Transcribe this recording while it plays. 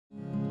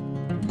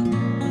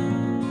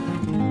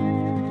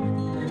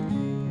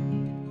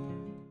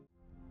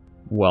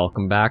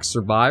Welcome back,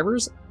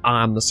 survivors.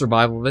 I'm the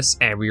SurvivalVis,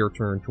 and we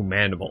return to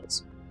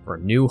Mandibles for a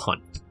new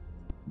hunt.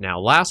 Now,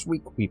 last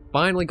week we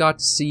finally got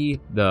to see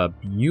the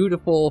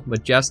beautiful,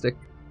 majestic,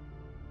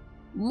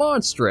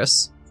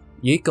 monstrous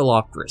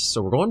Yakalopterus.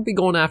 So we're going to be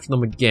going after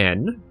them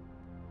again,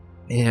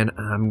 and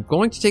I'm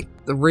going to take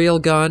the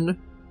railgun.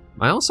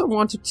 I also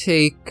want to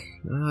take,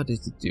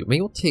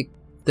 maybe we'll take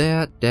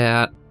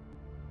that.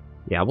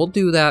 Yeah, we'll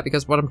do that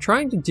because what I'm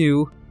trying to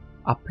do.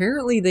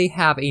 Apparently they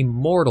have a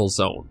mortal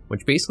zone,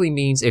 which basically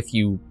means if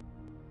you...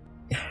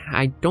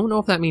 I don't know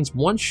if that means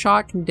one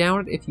shot can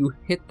down it if you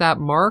hit that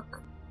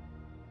mark.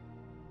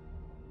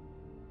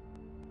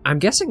 I'm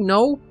guessing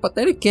no, but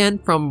then again,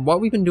 from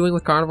what we've been doing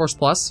with Carnivores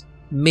Plus,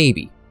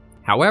 maybe.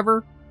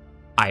 However,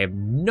 I have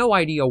no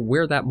idea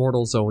where that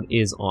mortal zone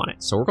is on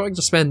it. So we're going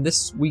to spend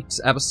this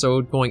week's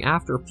episode going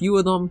after a few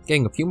of them,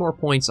 getting a few more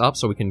points up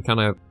so we can kind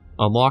of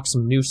unlock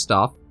some new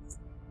stuff.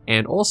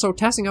 And also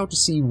testing out to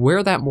see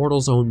where that mortal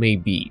zone may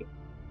be.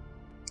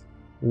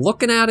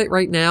 Looking at it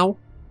right now,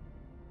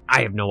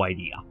 I have no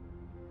idea.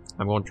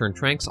 I'm going to turn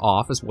tranks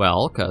off as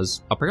well,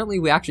 because apparently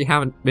we actually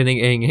haven't been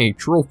getting any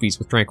trophies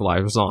with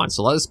tranquilizers on.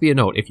 So let this be a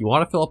note, if you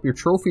want to fill up your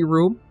trophy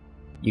room,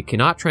 you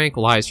cannot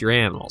tranquilize your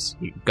animals.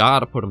 You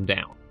gotta put them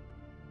down.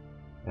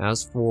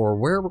 As for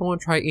where we're going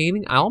to try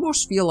aiming, I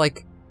almost feel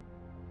like...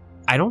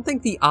 I don't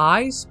think the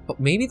eyes, but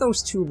maybe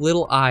those two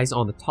little eyes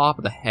on the top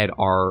of the head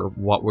are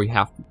what we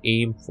have to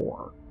aim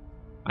for.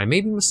 I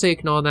may be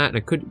mistaken on that, and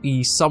it could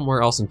be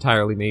somewhere else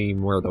entirely, maybe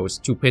where those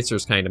two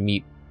pincers kind of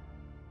meet.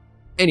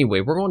 Anyway,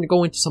 we're going to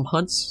go into some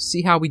hunts,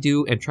 see how we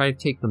do, and try to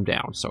take them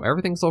down. So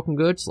everything's looking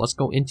good, so let's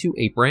go into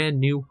a brand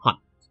new hunt.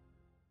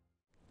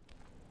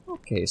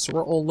 Okay, so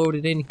we're all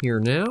loaded in here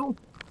now.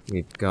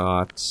 We've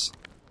got...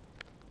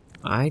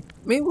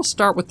 maybe we'll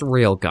start with the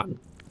railgun.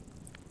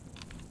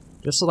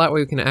 Just so that way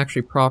we can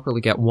actually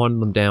properly get one of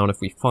them down if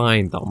we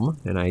find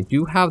them. And I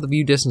do have the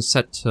view distance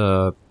set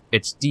to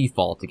its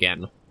default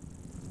again.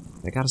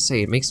 I gotta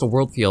say, it makes the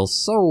world feel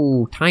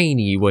so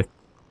tiny with...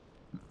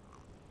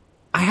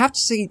 I have to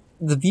say,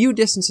 the view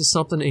distance is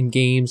something in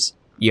games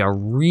you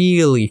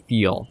really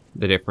feel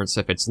the difference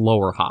if it's low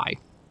or high.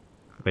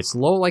 If it's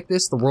low like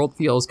this, the world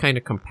feels kind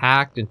of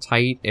compact and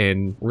tight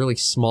and really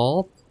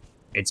small.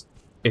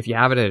 If you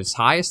have it at its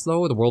highest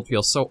though, the world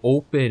feels so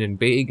open and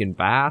big and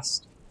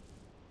vast.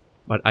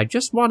 But I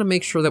just want to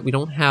make sure that we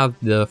don't have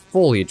the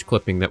foliage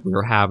clipping that we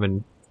were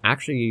having.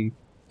 Actually,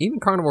 even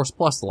Carnivores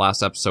Plus, the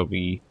last episode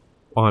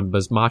on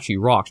Basmachi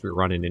Rocks, we were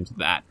running into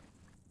that.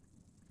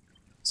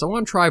 So I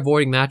want to try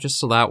avoiding that just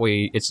so that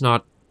way it's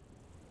not...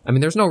 I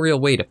mean, there's no real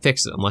way to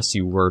fix it unless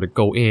you were to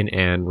go in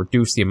and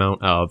reduce the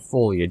amount of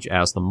foliage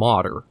as the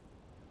modder.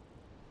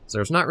 So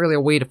there's not really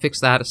a way to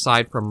fix that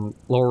aside from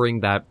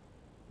lowering that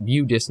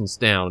view distance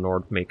down in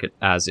order to make it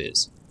as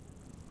is.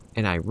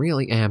 And I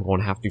really am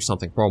going to have to do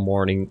something tomorrow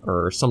morning,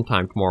 or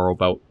sometime tomorrow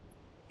about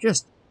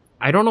just...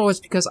 I don't know if it's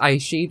because I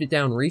shaved it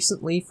down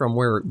recently from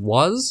where it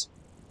was,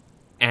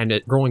 and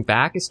it growing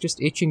back is just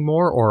itching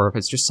more, or if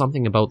it's just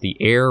something about the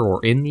air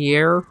or in the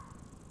air.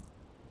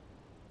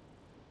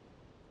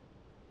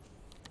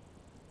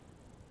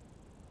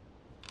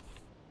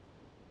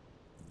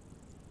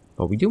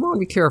 But we do want to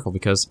be careful,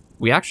 because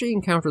we actually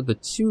encountered the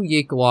two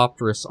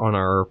Yakalopterus on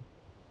our...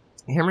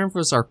 I can't remember if it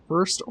was our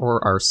first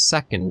or our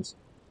second...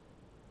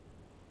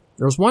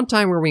 There was one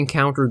time where we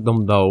encountered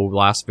them, though,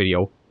 last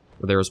video,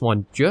 where there was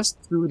one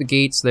just through the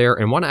gates there,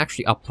 and one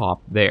actually up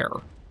top there.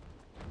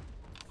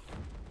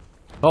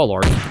 Oh,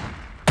 Lord.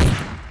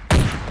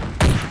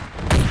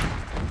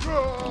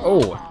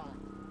 Oh.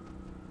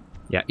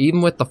 Yeah,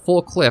 even with the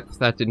full clip,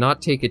 that did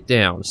not take it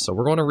down, so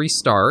we're going to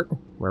restart,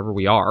 wherever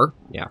we are.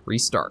 Yeah,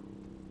 restart.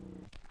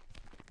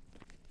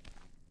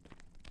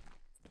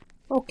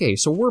 Okay,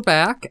 so we're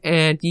back,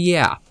 and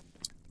yeah.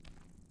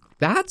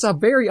 That's a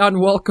very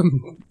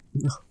unwelcome...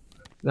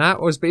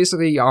 That was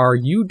basically our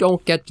you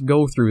don't get to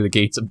go through the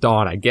gates of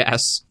dawn, I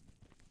guess.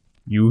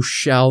 You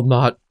shall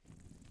not...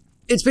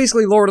 It's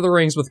basically Lord of the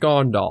Rings with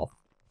Gandalf.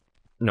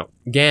 No,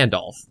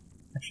 Gandalf.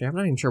 Actually, I'm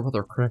not even sure what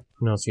the correct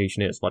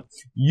pronunciation is, but...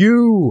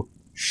 You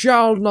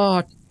shall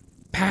not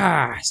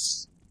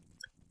pass!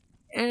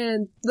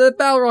 And the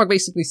Balrog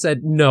basically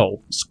said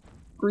no.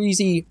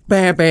 Screezy,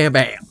 bam, bam,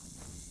 bam.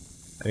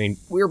 I mean,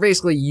 we were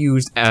basically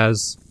used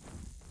as...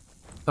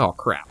 Oh,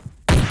 crap.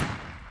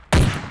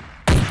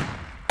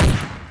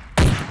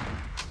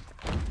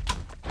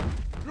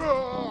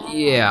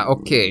 Yeah,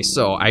 okay,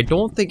 so I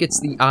don't think it's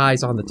the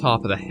eyes on the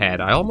top of the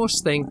head. I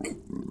almost think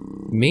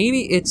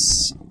maybe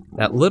it's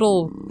that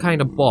little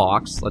kind of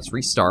box. Let's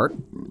restart.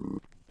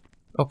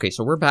 Okay,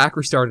 so we're back,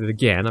 restarted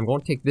again. I'm going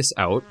to take this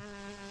out.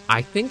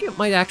 I think it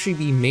might actually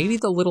be maybe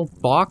the little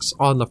box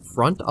on the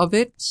front of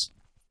it.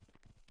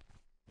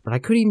 But I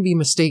could even be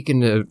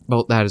mistaken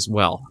about that as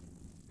well.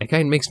 It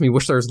kind of makes me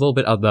wish there was a little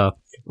bit of the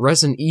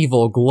Resident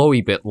Evil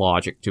glowy bit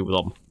logic to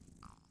them.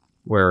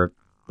 Where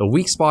the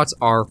weak spots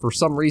are, for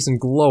some reason,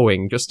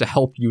 glowing just to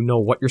help you know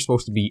what you're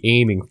supposed to be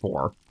aiming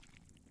for.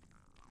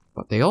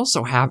 But they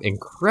also have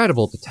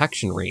incredible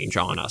detection range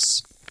on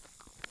us.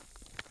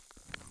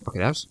 Okay,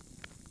 that's...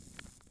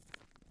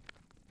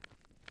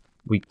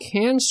 We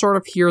can sort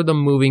of hear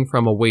them moving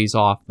from a ways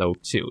off, though,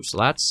 too. So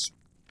that's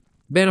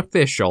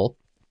beneficial.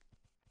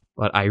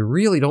 But I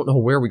really don't know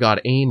where we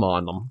got aim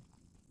on them.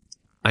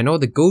 I know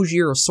the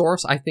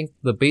Gojirosaurus, I think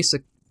the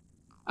basic...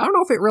 I don't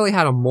know if it really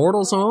had a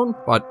mortal zone,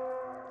 but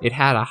it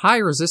had a high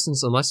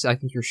resistance unless I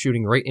think you're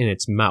shooting right in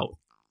its mouth.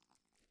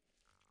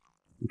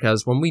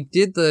 Because when we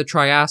did the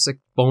Triassic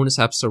bonus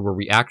episode where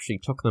we actually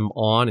took them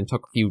on and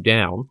took a few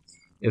down,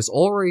 it was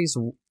always,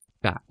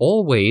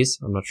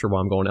 I'm not sure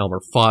why I'm going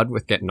Elmer Fudd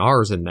with getting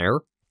ours in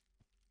there,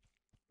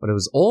 but it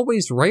was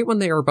always right when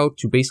they were about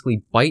to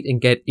basically bite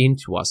and get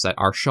into us that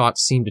our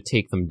shots seemed to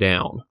take them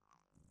down.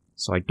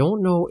 So I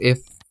don't know if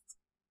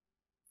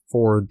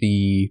for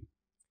the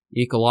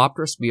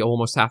Echolopterus we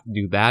almost have to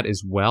do that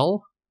as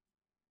well,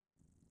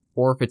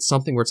 or if it's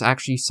something where it's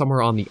actually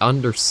somewhere on the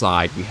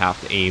underside we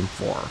have to aim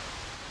for.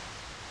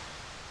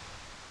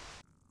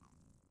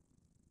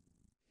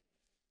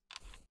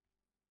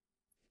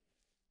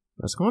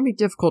 It's going to be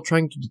difficult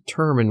trying to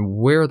determine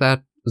where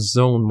that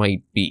zone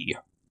might be.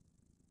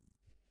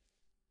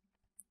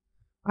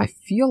 I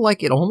feel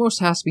like it almost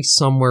has to be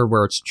somewhere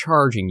where it's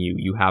charging you,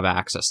 you have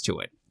access to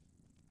it.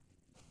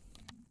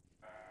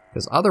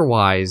 Because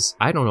otherwise,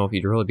 I don't know if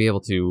you'd really be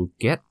able to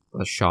get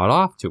a shot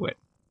off to it.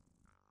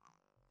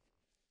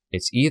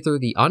 It's either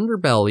the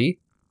underbelly,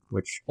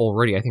 which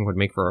already I think would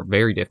make for a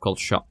very difficult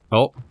shot.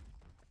 Oh.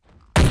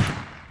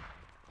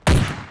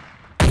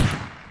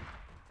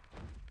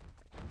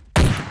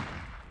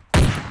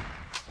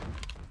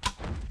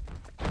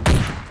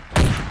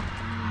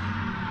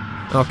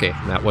 Okay,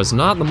 that was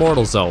not the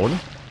mortal zone.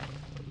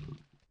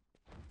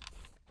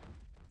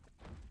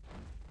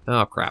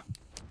 Oh, crap.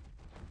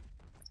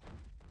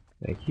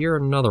 I hear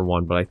another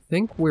one, but I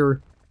think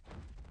we're...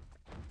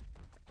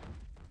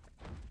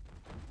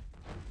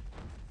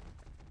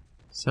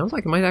 Sounds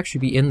like it might actually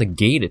be in the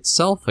gate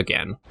itself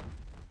again.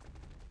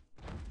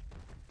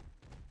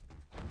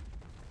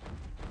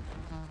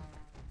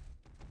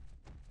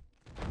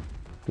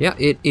 Yeah,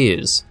 it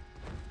is.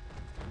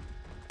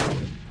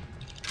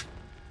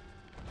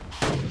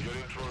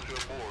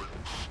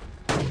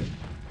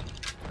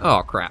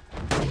 Oh, crap.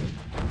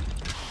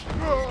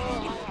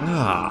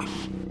 Ah.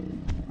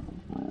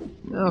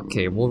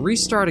 Okay, we'll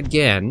restart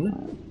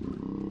again.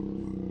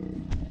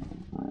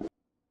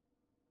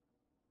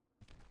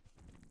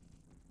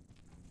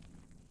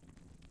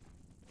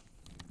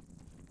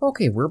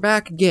 Okay, we're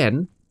back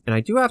again, and I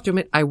do have to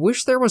admit, I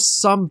wish there was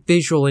some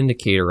visual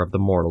indicator of the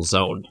mortal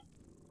zone.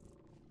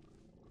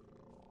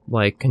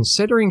 Like,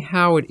 considering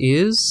how it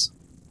is,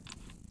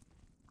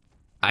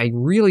 I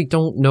really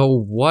don't know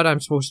what I'm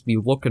supposed to be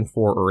looking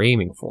for or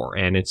aiming for,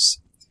 and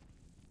it's...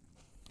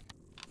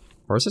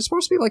 Or is it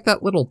supposed to be like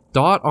that little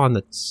dot on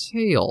the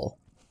tail?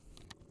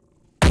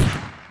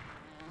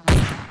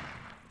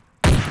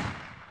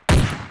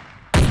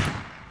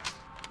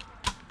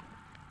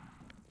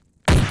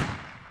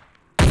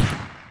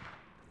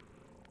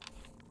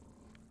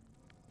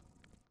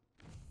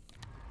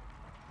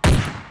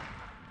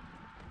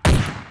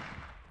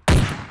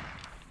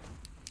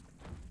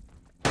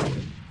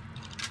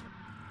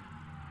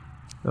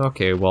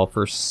 Okay, well,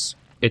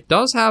 it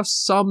does have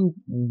some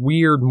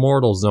weird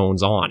mortal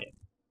zones on it.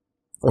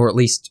 Or at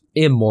least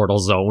immortal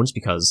zones,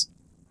 because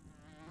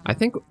I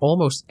think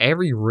almost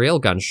every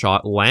railgun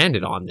shot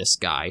landed on this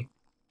guy.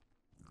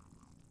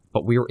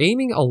 But we were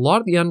aiming a lot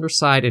of the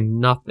underside and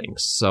nothing,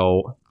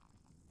 so...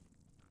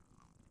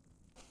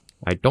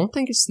 I don't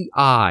think it's the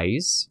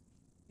eyes.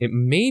 It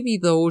may be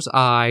those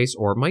eyes,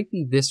 or it might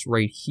be this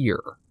right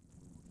here.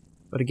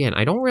 But again,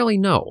 I don't really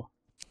know.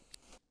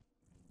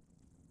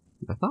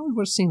 I thought we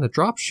would have seen the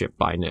dropship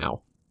by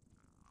now.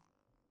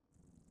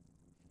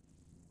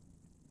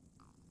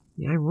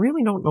 Yeah, I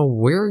really don't know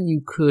where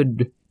you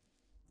could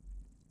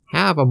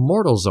have a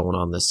mortal zone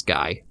on this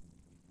guy.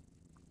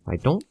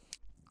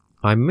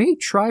 I may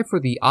try for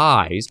the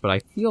eyes, but I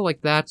feel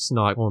like that's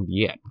not going to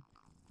be it.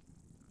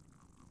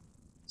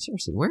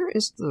 Seriously, where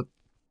is the...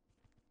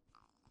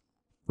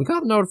 We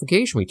got a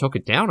notification, we took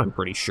it down, I'm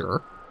pretty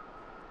sure.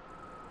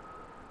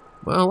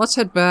 Well, let's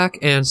head back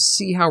and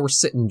see how we're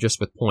sitting just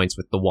with points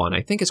with the one.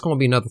 I think it's going to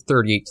be another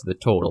 38 to the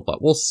total,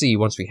 but we'll see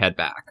once we head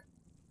back.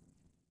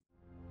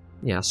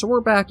 Yeah, so we're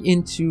back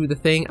into the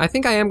thing. I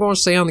think I am going to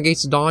stay on the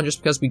Gates of Dawn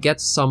just because we get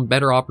some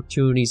better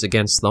opportunities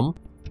against them.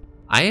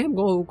 I am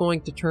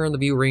going to turn the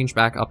view range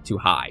back up to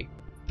high.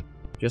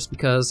 Just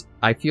because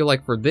I feel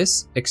like for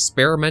this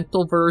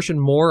experimental version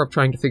more of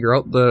trying to figure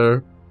out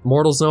the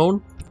mortal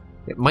zone,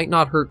 it might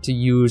not hurt to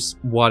use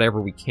whatever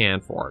we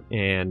can for it.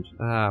 And,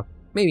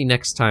 maybe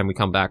next time we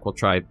come back we'll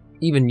try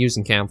even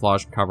using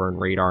camouflage, cover, and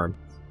radar, and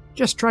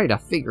just try to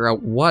figure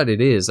out what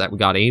it is that we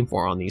gotta aim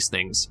for on these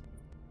things.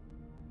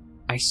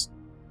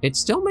 It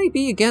still may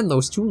be, again,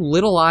 those two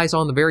little eyes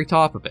on the very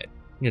top of it.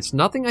 It's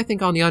nothing, I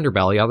think, on the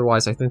underbelly,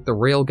 otherwise I think the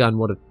railgun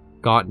would have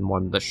gotten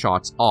one of the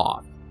shots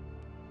off.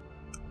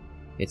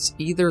 It's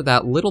either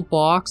that little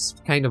box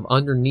kind of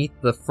underneath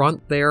the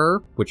front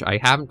there, which I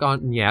haven't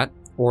gotten yet,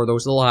 or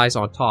those little eyes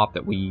on top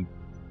that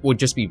would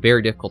just be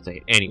very difficult to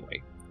hit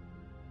anyway.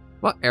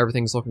 But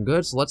everything's looking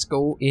good, so let's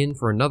go in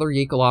for another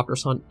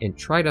Yaekolopterus hunt and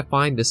try to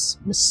find this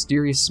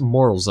mysterious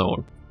mortal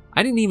zone.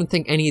 I didn't even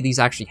think any of these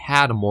actually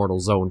had a mortal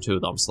zone to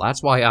them, so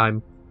that's why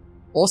I'm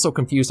also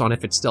confused on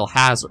if it still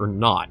has or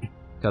not.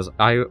 Because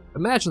I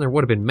imagine there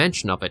would have been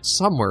mention of it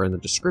somewhere in the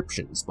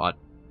descriptions, but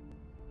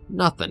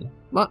nothing.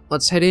 But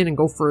let's head in and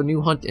go for a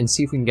new hunt and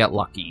see if we can get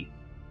lucky.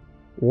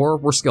 Or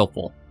we're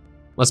skillful.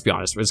 Let's be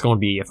honest, it's going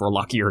to be if we're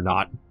lucky or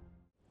not.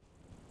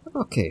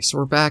 Okay, so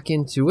we're back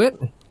into it.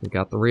 We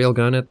got the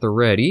railgun at the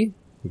ready.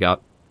 We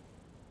got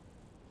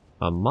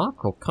a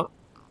mackerel.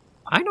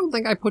 I don't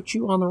think I put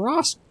you on the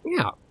roster.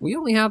 Yeah, we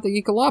only have the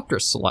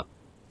Yaekolopterus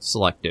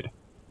selected.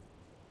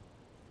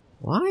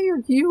 Why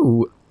are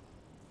you...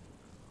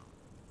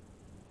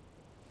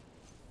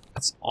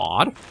 That's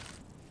odd.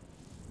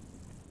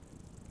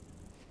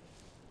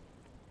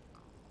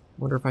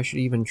 Wonder if I should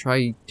even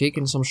try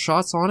taking some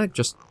shots on it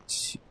just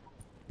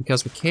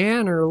because we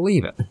can, or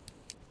leave it.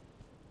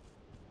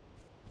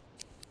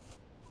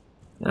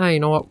 Ah, you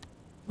know what?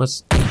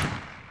 Let's...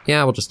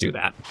 Yeah, we'll just do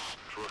that.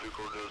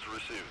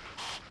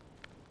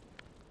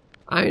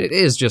 I mean, it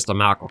is just a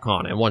mackerel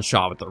con, and one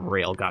shot with the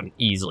railgun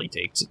easily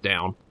takes it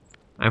down.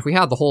 And if we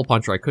had the hole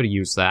puncher, I could have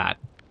used that.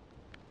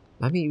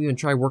 I may even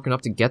try working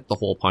up to get the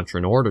hole puncher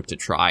in order to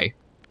try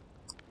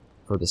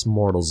for this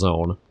mortal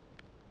zone.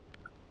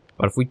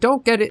 But if we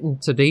don't get it in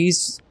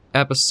today's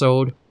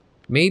episode,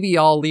 maybe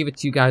I'll leave it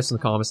to you guys in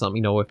the comments. Let me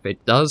know if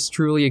it does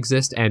truly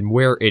exist and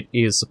where it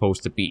is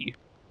supposed to be.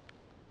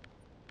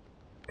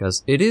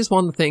 Because it is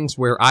one of the things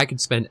where I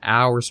could spend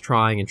hours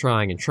trying and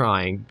trying and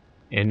trying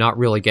and not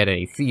really get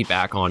any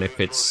feedback on if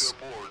it's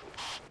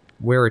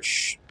where it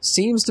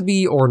seems to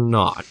be or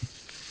not.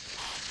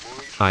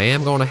 I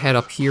am going to head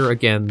up here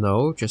again,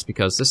 though, just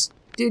because this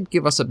did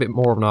give us a bit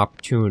more of an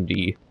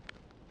opportunity.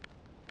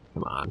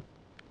 Come on.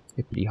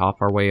 Hippity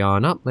hop our way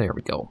on up. There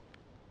we go.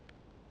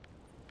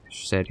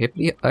 Said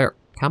hippity... There.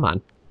 Come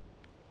on.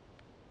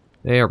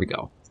 There we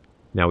go.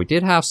 Now, we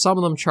did have some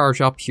of them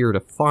charge up here to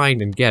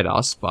find and get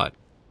us, but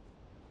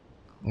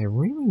I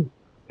really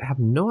have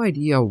no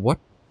idea what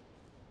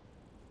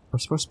we're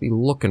supposed to be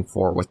looking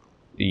for with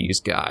these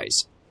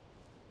guys.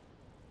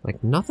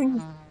 Like,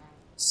 nothing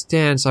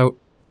stands out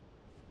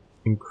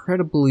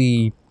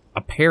incredibly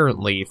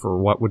apparently for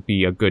what would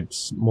be a good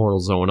mortal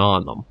zone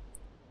on them.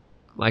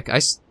 Like,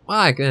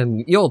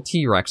 and the old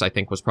T-Rex, I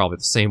think, was probably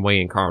the same way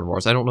in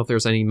Carnivores. I don't know if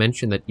there's any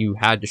mention that you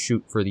had to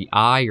shoot for the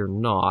eye or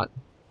not.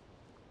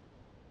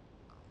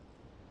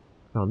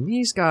 On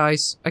these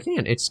guys,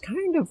 again, it's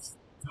kind of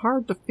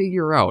hard to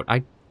figure out.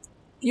 I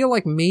feel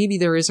like maybe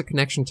there is a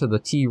connection to the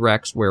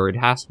T-Rex where it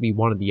has to be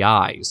one of the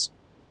eyes.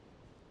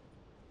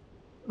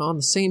 On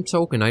the same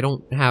token, I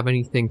don't have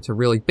anything to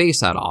really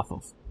base that off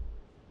of.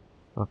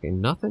 Okay,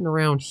 nothing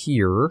around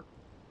here.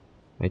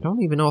 I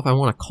don't even know if I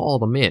want to call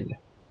them in.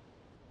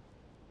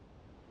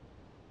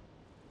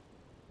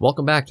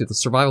 Welcome back to the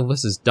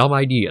SurvivalVis' Dumb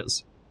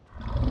Ideas.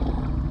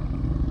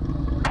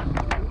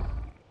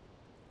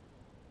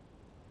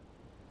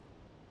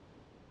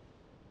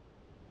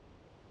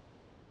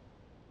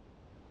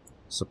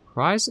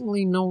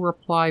 Surprisingly, no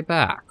reply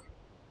back.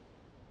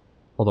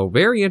 Although,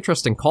 very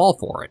interesting call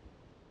for it.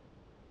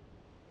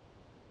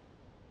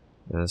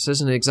 This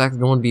isn't exactly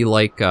going to be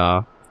like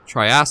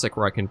Triassic,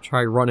 where I can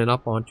try running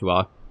up onto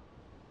a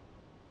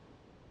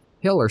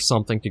hill or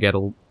something to get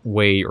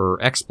away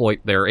or exploit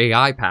their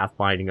AI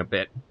pathfinding a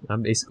bit.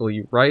 I'm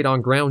basically right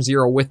on ground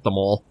zero with them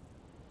all.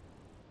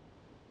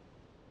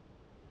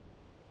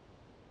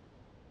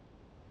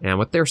 And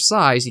with their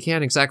size, you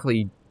can't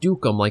exactly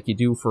duke them like you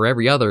do for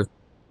every other.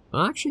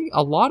 Actually,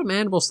 a lot of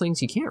Mandibles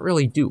things you can't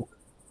really duke.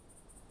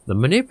 The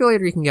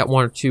Manipulator you can get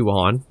one or two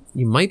on.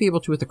 You might be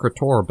able to with the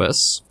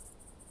Carnivores.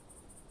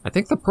 I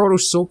think the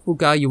Protosopu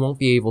guy you won't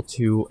be able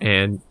to,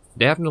 and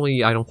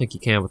definitely I don't think you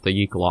can with the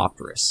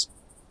Yaekolopterus.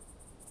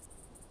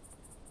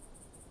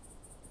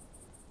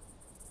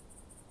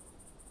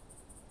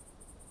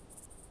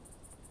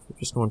 We're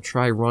just going to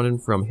try running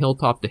from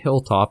hilltop to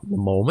hilltop at the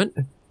moment.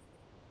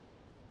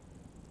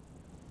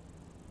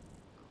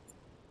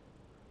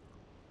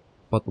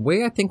 But the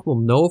way I think we'll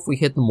know if we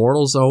hit the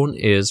mortal zone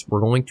is we're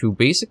going to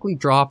basically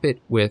drop it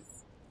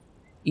with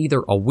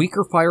either a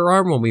weaker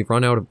firearm when we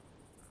run out of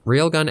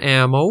railgun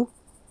ammo,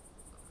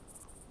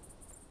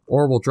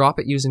 or we'll drop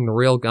it using the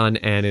railgun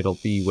and it'll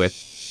be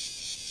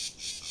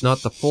with not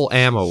the full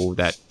ammo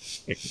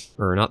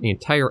or not the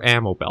entire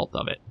ammo belt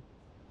of it.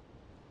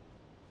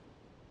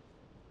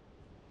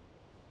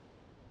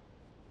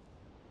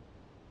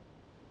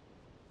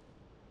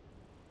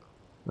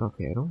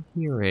 Okay, I don't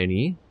hear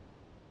any.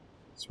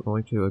 So we're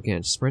going to,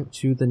 again, sprint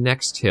to the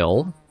next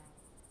hill.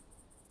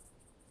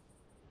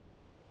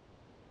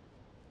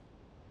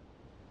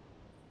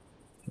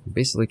 I'm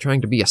basically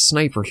trying to be a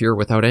sniper here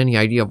without any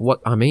idea of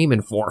what I'm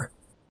aiming for.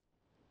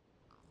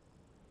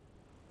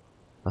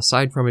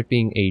 Aside from it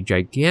being a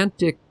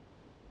gigantic...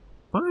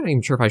 I'm not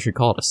even sure if I should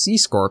call it a sea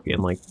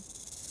scorpion. Like,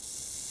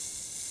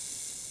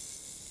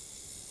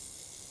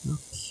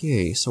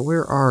 Okay, so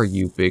where are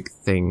you, big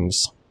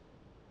things?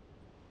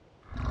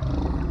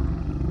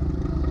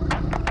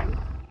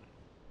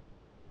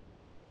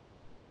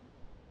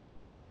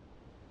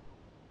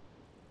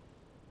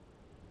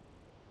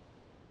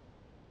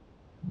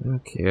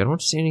 Okay, I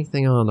don't see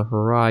anything on the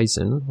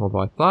horizon, although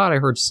I thought I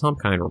heard some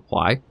kind of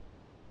reply.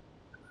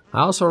 I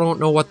also don't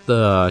know what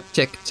the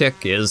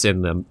tick-tick is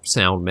in the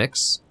sound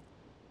mix.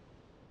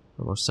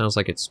 Almost sounds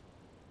like it's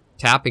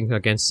tapping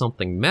against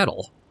something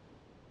metal.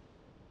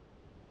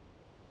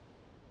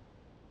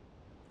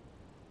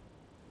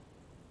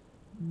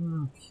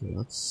 Okay,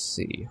 let's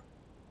see.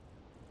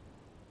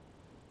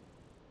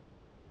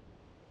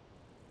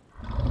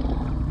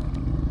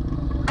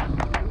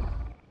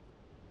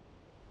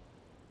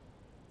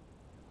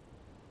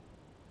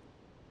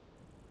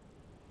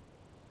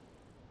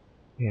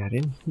 Yeah, I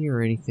didn't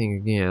hear anything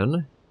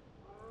again.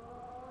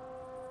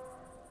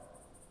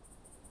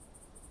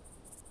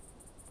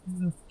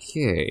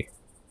 Okay.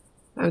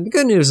 And the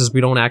good news is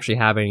we don't actually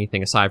have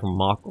anything aside from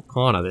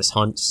Makokana this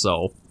hunt,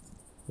 so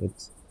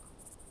it's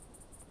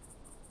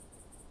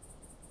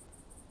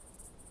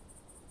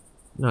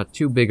not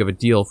too big of a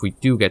deal if we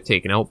do get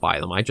taken out by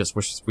them. I just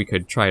wish we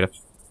could try to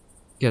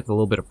get a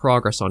little bit of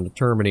progress on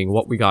determining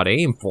what we gotta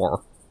aim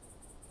for.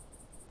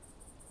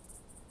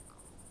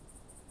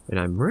 And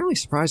I'm really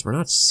surprised we're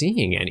not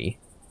seeing any.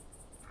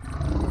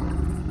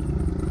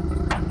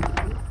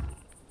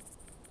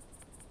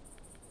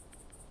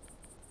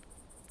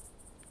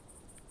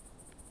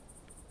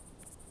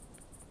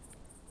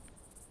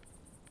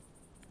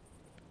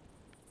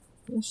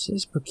 This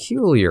is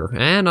peculiar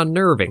and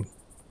unnerving.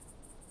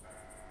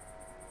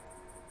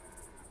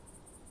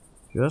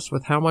 Just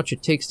with how much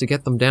it takes to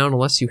get them down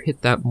unless you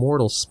hit that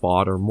mortal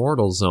spot or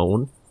mortal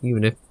zone,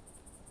 even if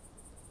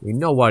we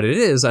know what it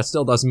is, that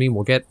still doesn't mean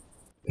we'll get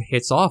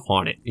hits off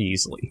on it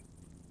easily.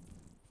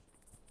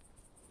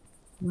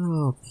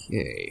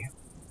 Okay.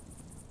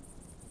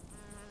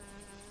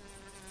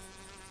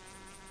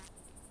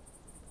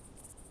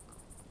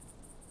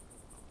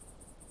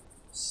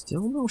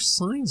 Still no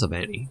signs of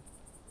any.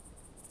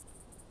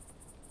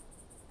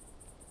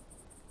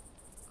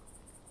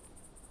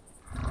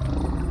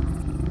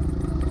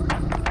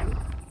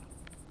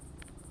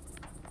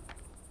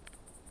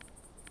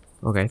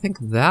 Okay, I think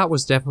that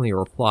was definitely a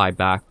reply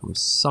back from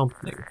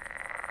something.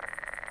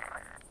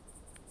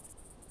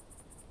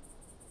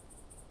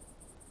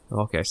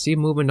 Okay, I see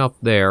movement up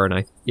there,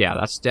 and yeah,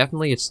 that's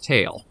definitely its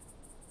tail.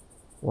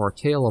 Or a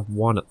tail of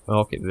one.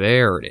 Okay,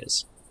 there it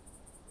is.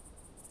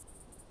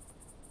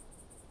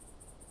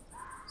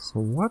 So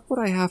what would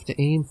I have to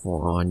aim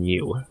for on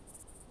you? I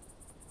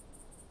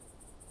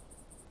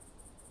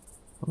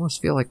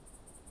almost feel like...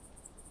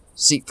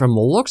 See, from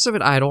the looks of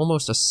it, I'd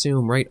almost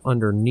assume right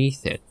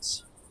underneath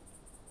it.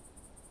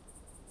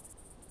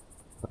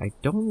 But I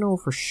don't know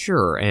for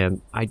sure,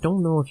 and I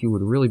don't know if you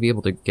would really be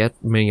able to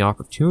get many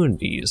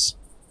opportunities.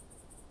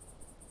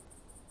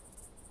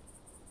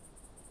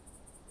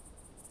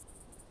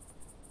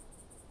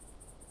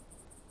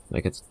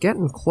 Like, it's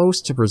getting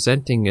close to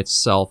presenting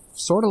itself,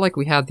 sort of like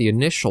we had the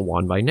initial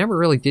one, but I never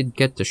really did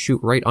get to shoot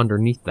right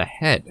underneath the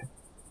head.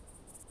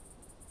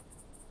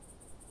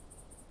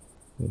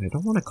 And I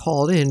don't want to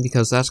call it in,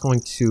 because that's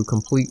going to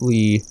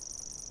completely...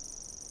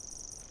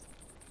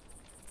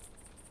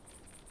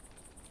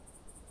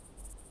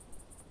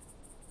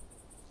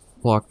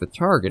 block the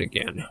target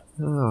again.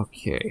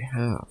 Okay,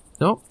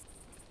 nope.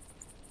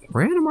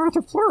 Random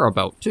Arthur Fleur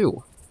about,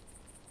 too.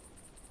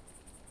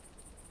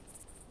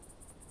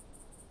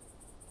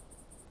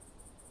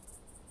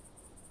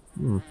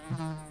 Now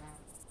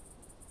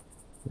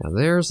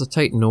there's the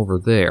Titan over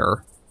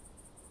there.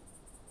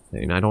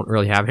 And I don't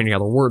really have any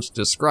other words to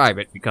describe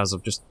it because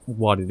of just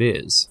what it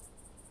is.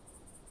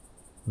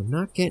 I'm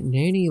not getting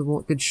any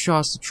good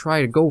shots to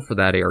try to go for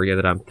that area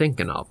that I'm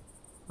thinking of.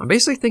 I'm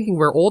basically thinking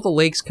where all the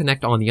legs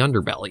connect on the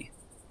underbelly.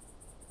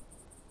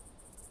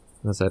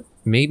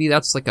 Maybe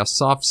that's like a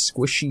soft,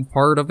 squishy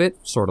part of it,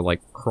 sort of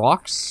like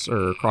crocs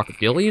or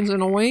crocodilians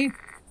in a way.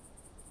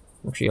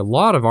 Actually, a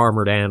lot of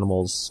armored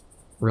animals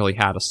really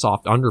had a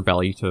soft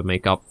underbelly to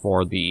make up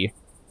for the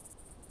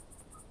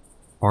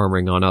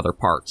armoring on other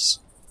parts.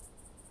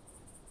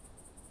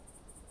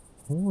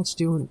 Well, let's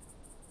do it.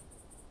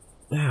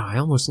 Now, I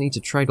almost need to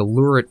try to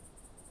lure it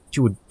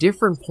to a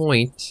different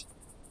point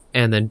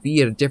and then be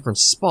at a different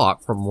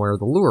spot from where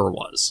the lure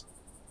was.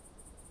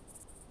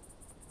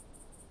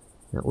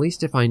 At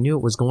least if I knew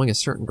it was going a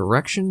certain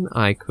direction,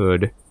 I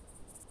could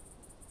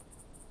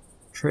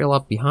trail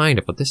up behind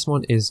it, but this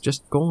one is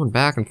just going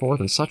back and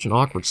forth in such an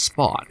awkward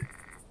spot.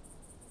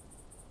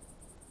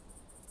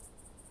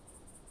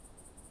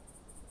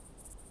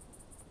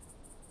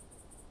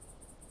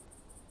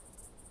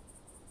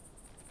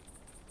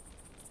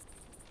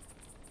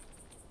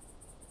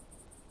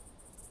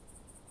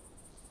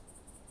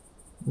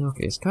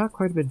 Okay, it's got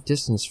quite a bit of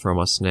distance from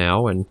us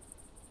now, and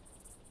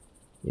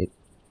if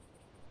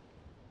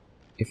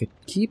it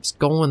keeps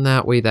going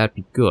that way, that'd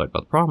be good.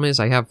 But the problem is,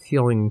 I have a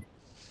feeling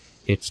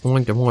it's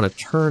going to want to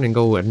turn and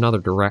go another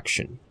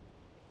direction.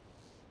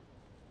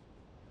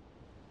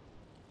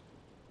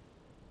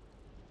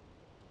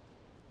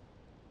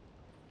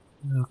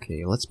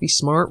 Okay, let's be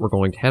smart. We're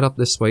going to head up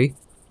this way.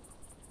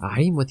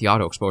 Even with the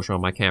auto exposure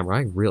on my camera,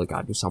 I really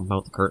gotta do something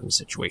about the curtain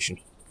situation.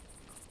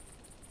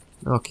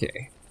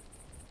 Okay.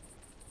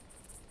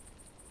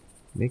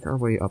 Make our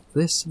way up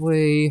this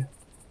way.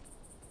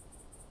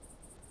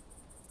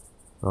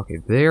 Okay,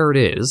 there it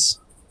is.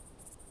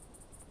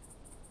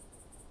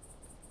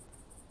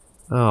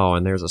 Oh,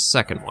 and there's a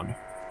second one.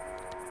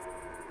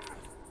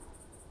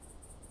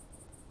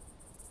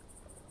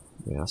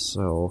 Yeah,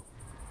 so...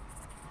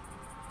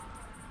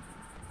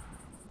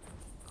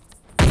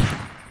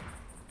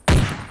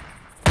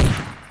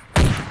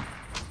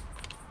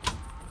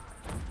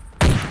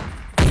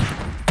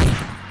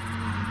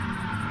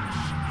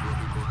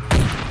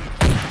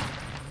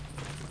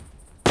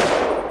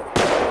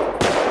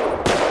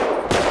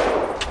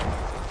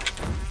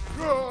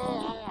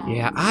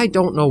 Yeah, I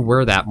don't know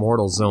where that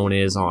mortal zone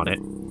is on it.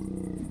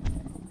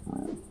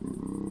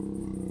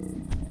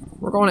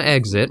 We're going to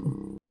exit.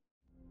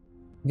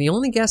 The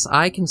only guess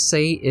I can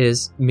say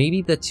is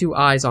maybe the two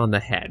eyes on the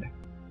head.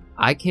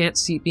 I can't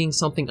see it being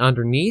something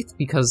underneath,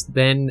 because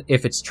then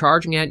if it's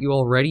charging at you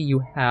already,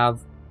 you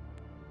have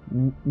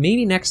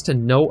maybe next to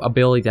no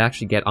ability to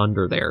actually get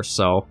under there,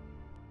 so...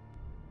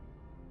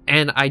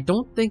 And I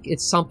don't think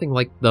it's something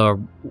like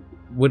the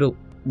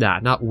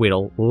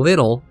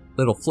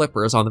little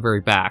flippers on the very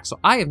back, so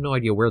I have no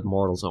idea where the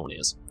mortal zone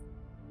is.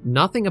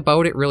 Nothing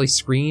about it really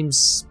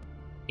screams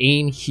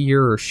aim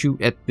here or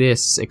shoot at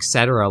this,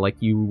 etc. like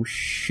you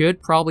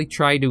should probably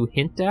try to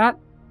hint at.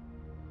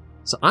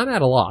 So I'm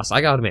at a loss,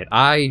 I gotta admit.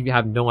 I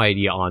have no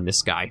idea on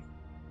this guy.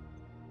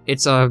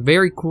 It's a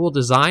very cool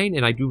design,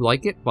 and I do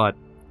like it, but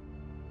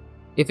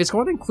if it's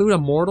going to include a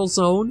mortal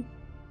zone,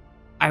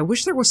 I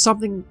wish there was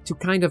something to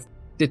kind of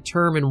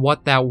determine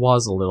what that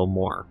was a little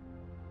more.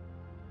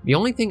 The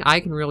only thing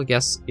I can really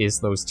guess is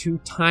those two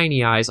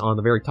tiny eyes on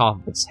the very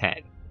top of its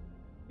head.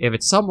 If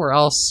it's somewhere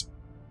else,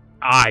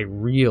 I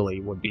really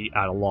would be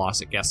at a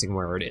loss at guessing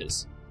where it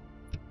is.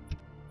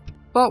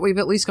 But we've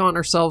at least gotten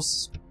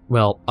ourselves,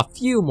 well, a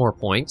few more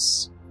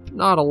points.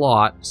 Not a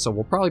lot, so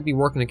we'll probably be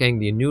working at getting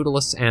the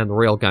Nautilus and the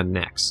railgun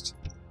next.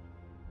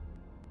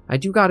 I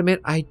do gotta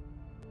admit, I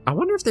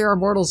wonder if there are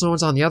mortal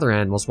zones on the other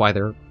animals, why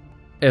they're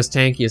as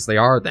tanky as they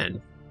are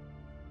then.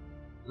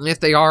 If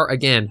they are,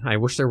 again, I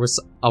wish there was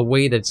a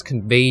way that's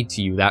conveyed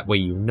to you, that way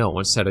you know,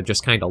 instead of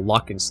just kind of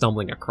luck and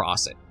stumbling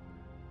across it.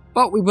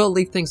 But we will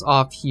leave things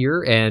off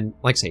here, and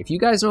like I say, if you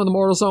guys know the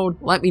mortal zone,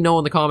 let me know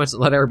in the comments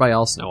and let everybody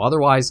else know.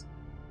 Otherwise,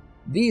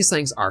 these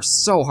things are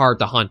so hard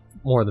to hunt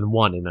more than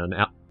one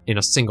in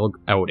a single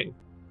outing.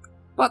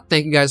 But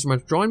thank you guys so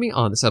much for joining me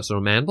on this episode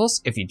of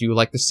Mandibles. If you do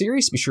like the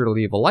series, be sure to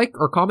leave a like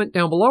or comment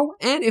down below,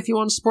 and if you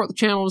want to support the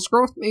channel and its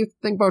growth, maybe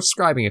think about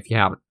subscribing if you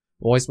haven't.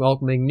 Always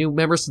welcoming new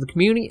members to the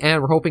community,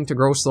 and we're hoping to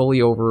grow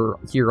slowly over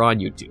here on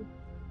YouTube.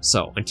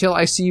 So, until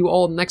I see you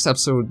all in the next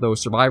episode,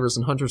 those survivors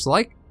and hunters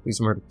alike, please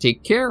remember to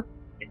take care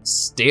and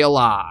stay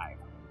alive.